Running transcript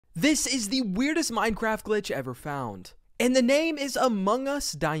This is the weirdest Minecraft glitch ever found, and the name is Among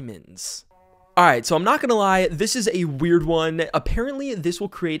Us Diamonds. Alright, so I'm not gonna lie, this is a weird one. Apparently, this will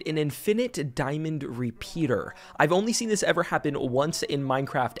create an infinite diamond repeater. I've only seen this ever happen once in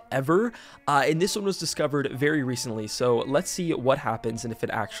Minecraft ever, and this one was discovered very recently, so let's see what happens and if it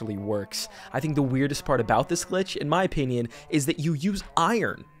actually works. I think the weirdest part about this glitch, in my opinion, is that you use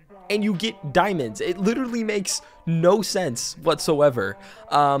iron and you get diamonds. It literally makes no sense whatsoever.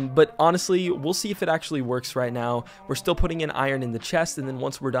 But honestly, we'll see if it actually works right now. We're still putting in iron in the chest, and then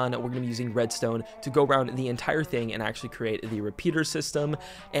once we're done, we're gonna be using redstone to go around the entire thing and actually create the repeater system.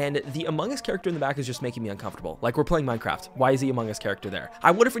 And the Among Us character in the back is just making me uncomfortable. Like, we're playing Minecraft. Why is the Among Us character there?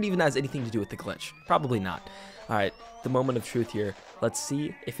 I wonder if it even has anything to do with the glitch. Probably not. All right, the moment of truth here. Let's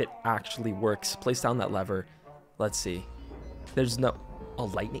see if it actually works. Place down that lever. Let's see. There's no... Oh,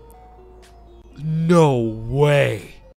 lightning? No way.